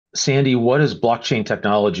Sandy, what does blockchain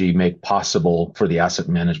technology make possible for the asset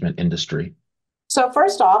management industry? So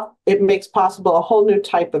first off, it makes possible a whole new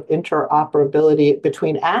type of interoperability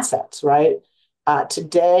between assets, right?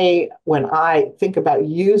 Today, when I think about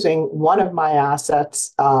using one of my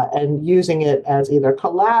assets and using it as either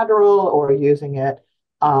collateral or using it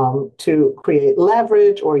to create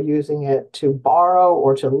leverage or using it to borrow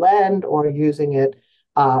or to lend or using it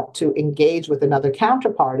to engage with another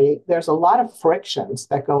counterparty, there's a lot of frictions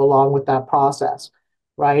that go along with that process,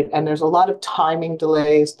 right? And there's a lot of timing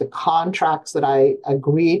delays. The contracts that I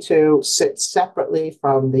agree to sit separately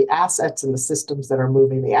from the assets and the systems that are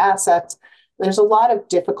moving the assets. There's a lot of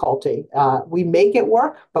difficulty. We make it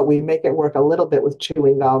work, but we make it work a little bit with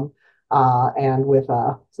chewing gum and with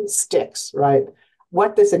sticks, right?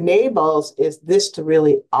 What this enables is this to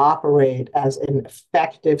really operate as an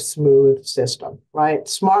effective, smooth system, right?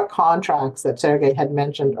 Smart contracts that Sergey had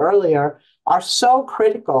mentioned earlier are so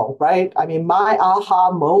critical, right? I mean, my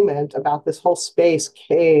aha moment about this whole space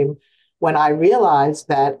came when I realized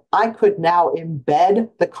that I could now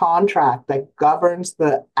embed the contract that governs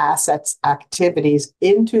the asset's activities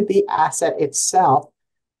into the asset itself,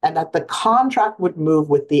 and that the contract would move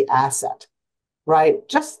with the asset, right?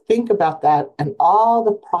 Just think about that and all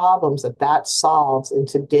the problems that that solves in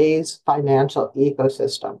today's financial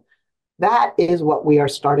ecosystem. That is what we are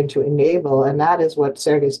starting to enable, and that is what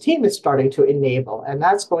Sergey's team is starting to enable. And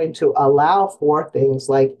that's going to allow for things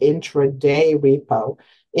like intraday repo,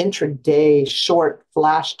 intraday short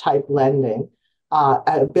flash type lending,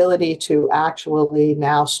 ability to actually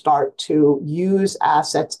now start to use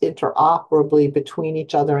assets interoperably between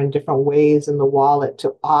each other in different ways in the wallet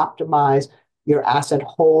to optimize your asset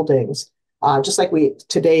holdings. Just like we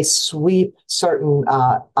today sweep certain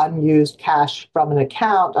unused cash from an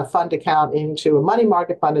account, a fund account, into a money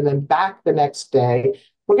market fund and then back the next day,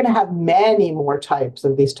 we're going to have many more types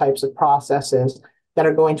of these types of processes that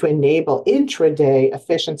are going to enable intraday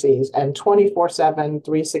efficiencies and 24/7,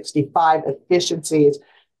 365 efficiencies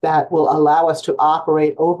that will allow us to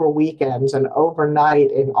operate over weekends and overnight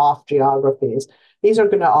in off geographies. These are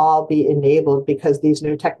going to all be enabled because these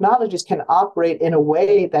new technologies can operate in a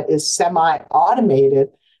way that is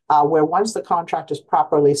semi-automated, where once the contract is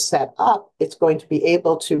properly set up, it's going to be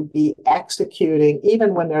able to be executing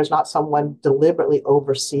even when there's not someone deliberately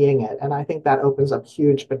overseeing it. And I think that opens up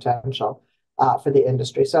huge potential for the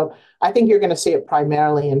industry. So I think you're going to see it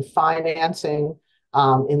primarily in financing,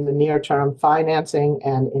 in the near term financing,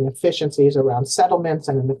 and in efficiencies around settlements,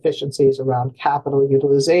 and in efficiencies around capital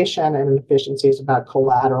utilization, and in efficiencies about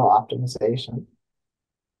collateral optimization.